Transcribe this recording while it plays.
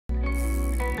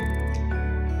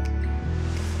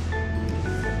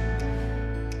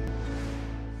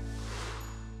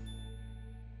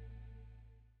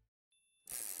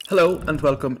Hello and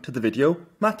welcome to the video.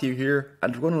 Matthew here,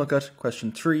 and we're going to look at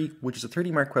question 3, which is a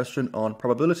 30-mark question on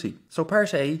probability. So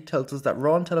part A tells us that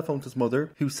Ron telephones his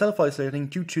mother, who's self-isolating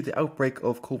due to the outbreak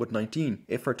of COVID-19.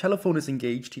 If her telephone is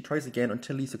engaged, he tries again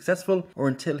until he's successful or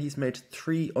until he's made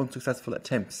 3 unsuccessful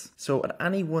attempts. So at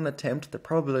any one attempt, the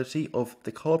probability of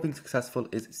the call being successful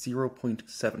is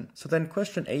 0.7. So then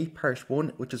question A, part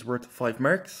 1, which is worth 5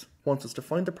 marks. Wants us to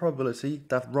find the probability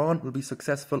that Ron will be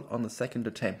successful on the second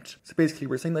attempt. So basically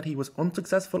we're saying that he was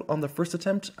unsuccessful on the first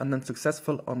attempt and then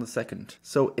successful on the second.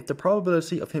 So if the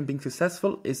probability of him being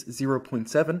successful is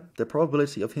 0.7, the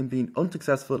probability of him being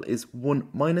unsuccessful is 1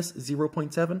 minus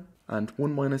 0.7. And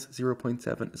 1 minus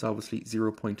 0.7 is obviously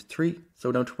 0.3.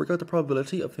 So now to work out the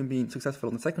probability of him being successful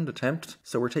on the second attempt,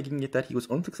 so we're taking it that he was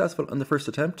unsuccessful on the first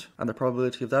attempt, and the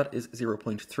probability of that is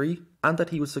 0.3, and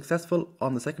that he was successful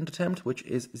on the second attempt, which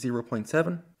is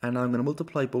 0.7, and now I'm going to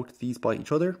multiply both of these by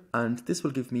each other, and this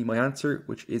will give me my answer,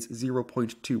 which is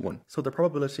 0.21. So the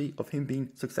probability of him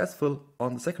being successful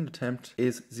on the second attempt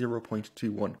is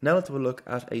 0.21. Now let's have a look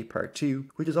at A part 2,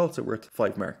 which is also worth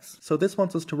 5 marks. So this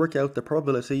wants us to work out the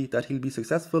probability that he'll be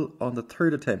successful on the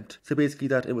third attempt. So basically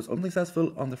that it was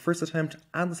unsuccessful on the first attempt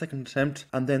and the second attempt,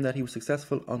 and then that he was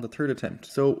successful on the third attempt.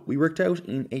 So we worked out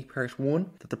in A part 1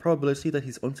 that the probability that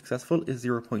he's unsuccessful is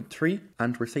 0.3,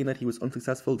 and we're saying that he was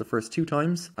unsuccessful the first 2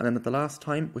 times, and then at the last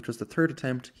time, which was the third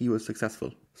attempt, he was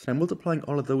successful. So now multiplying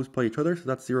all of those by each other, so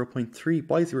that's 0.3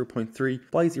 by 0.3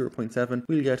 by 0.7,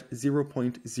 we'll get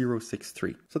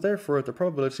 0.063. So therefore the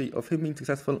probability of him being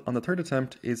successful on the third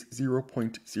attempt is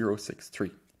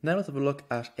 0.063. Now let's have a look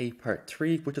at A part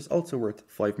 3, which is also worth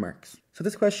 5 marks. So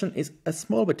this question is a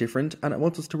small bit different, and it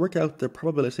wants us to work out the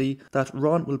probability that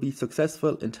Ron will be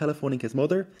successful in telephoning his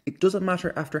mother. It doesn't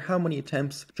matter after how many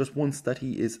attempts, just once that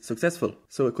he is successful.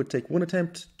 So it could take 1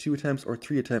 attempt, 2 attempts, or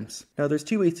 3 attempts. Now there's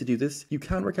 2 ways to do this. You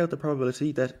can work out the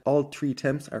probability that all 3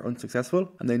 attempts are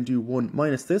unsuccessful, and then do 1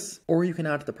 minus this, or you can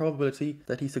add the probability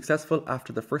that he's successful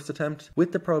after the first attempt,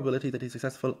 with the probability that he's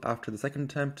successful after the second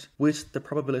attempt, with the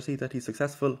probability that he's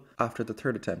successful after the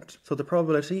third attempt. So the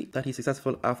probability that he's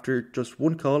successful after just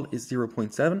 1 call is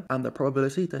 0.7, and the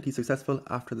probability that he's successful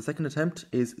after the second attempt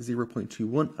is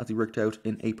 0.21, as we worked out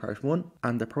in A part 1,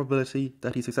 and the probability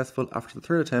that he's successful after the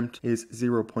third attempt is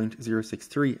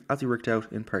 0.063, as we worked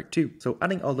out in part 2. So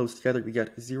adding all those together, we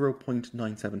get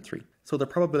 0.973. So the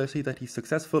probability that he's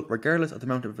successful, regardless of the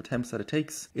amount of attempts that it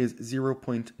takes, is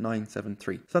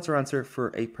 0.973. So that's our answer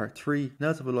for A part 3. Now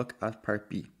let's have a look at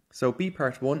part B. So B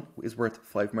part 1 is worth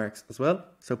 5 marks as well.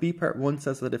 So B part 1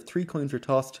 says that if 3 coins are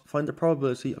tossed, find the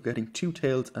probability of getting 2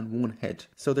 tails and 1 head.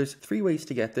 So there's 3 ways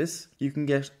to get this. You can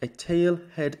get a tail,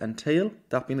 head and tail.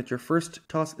 That means that your first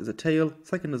toss is a tail,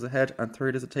 second is a head, and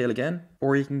third is a tail again.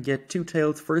 Or you can get 2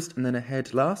 tails first and then a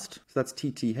head last. So that's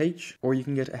TTH. Or you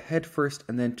can get a head first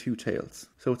and then 2 tails.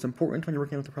 So it's important when you're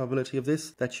working out the probability of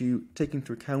this that you take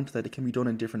into account that it can be done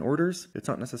in different orders. It's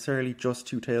not necessarily just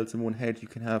 2 tails and 1 head. You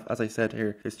can have, as I said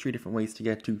here, there's 3 different ways to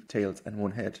get 2 tails and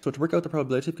 1 head. So to work out the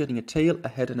probability of getting a tail, a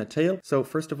head and a tail. So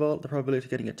first of all, the probability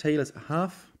of getting a tail is a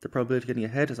half. The probability of getting a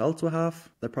head is also a half.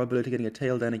 The probability of getting a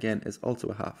tail then again is also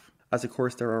a half. As of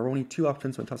course there are only 2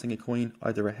 options when tossing a coin,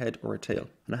 either a head or a tail.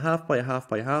 And a half by a half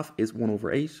by a half is 1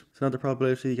 over 8. So now the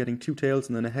probability of getting 2 tails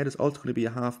and then a head is also going to be a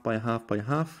half by a half by a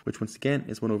half, which once again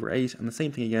is 1 over 8. And the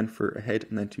same thing again for a head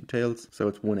and then 2 tails, so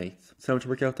it's 1/8. So to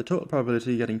work out the total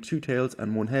probability of getting 2 tails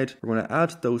and 1 head, we're going to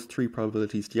add those 3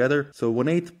 probabilities together. So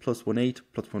 1/8 plus 1/8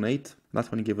 plus 1/8. That's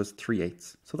going to give us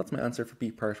 3/8. So that's my answer for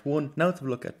B part 1. Now let's have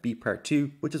a look at B part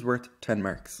 2, which is worth 10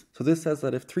 marks. So this says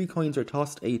that if 3 coins are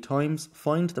tossed 8 times,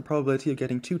 find the probability of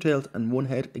getting 2 tails and 1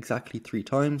 head exactly 3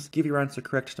 times. Give your answer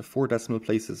correct to 4 decimal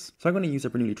places. So I'm going to use a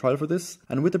Bernoulli trial for this.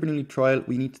 And with the Bernoulli trial,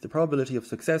 we need the probability of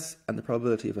success and the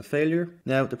probability of a failure.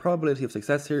 Now the probability of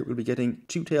success here will be getting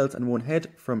 2 tails and 1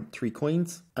 head from 3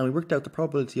 coins. And we worked out the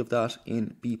probability of that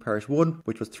in B part 1,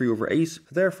 which was 3 over 8. So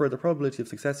therefore the probability of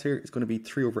success here is going to be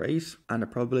 3 over 8. And the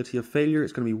probability of failure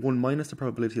is going to be 1 minus the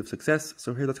probability of success.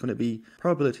 So here that's going to be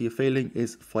probability of failing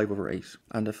is 5 over 8.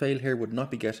 And a fail here would not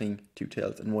be getting 2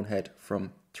 tails and 1 head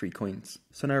from 3 coins.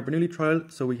 So in our Bernoulli trial,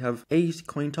 so we have 8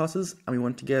 coin tosses and we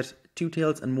want to get 2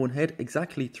 tails and 1 head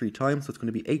exactly 3 times. So it's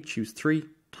going to be 8 choose 3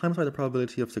 times by the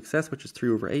probability of success, which is 3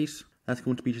 over 8. That's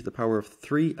going to be to the power of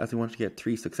 3, as we want to get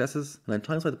 3 successes. And then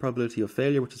times by the probability of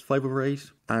failure, which is 5 over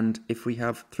 8. And if we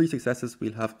have 3 successes,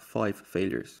 we'll have 5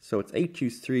 failures. So it's 8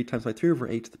 choose 3 times by 3 over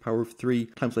 8 to the power of 3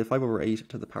 times by 5 over 8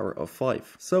 to the power of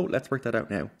 5. So let's work that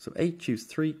out now. So 8 choose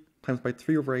 3 times by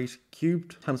 3 over 8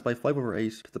 cubed times by 5 over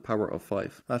 8 to the power of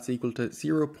 5. That's equal to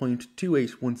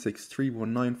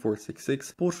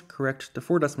 0.28163194666, but correct to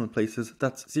 4 decimal places,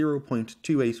 that's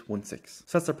 0.2816. So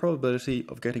that's the probability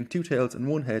of getting 2 tails and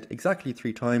 1 head exactly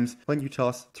 3 times when you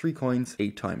toss 3 coins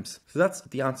 8 times. So that's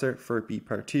the answer for B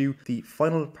part 2, the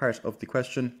final part of the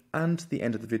question and the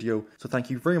end of the video. So thank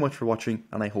you very much for watching,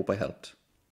 and I hope I helped.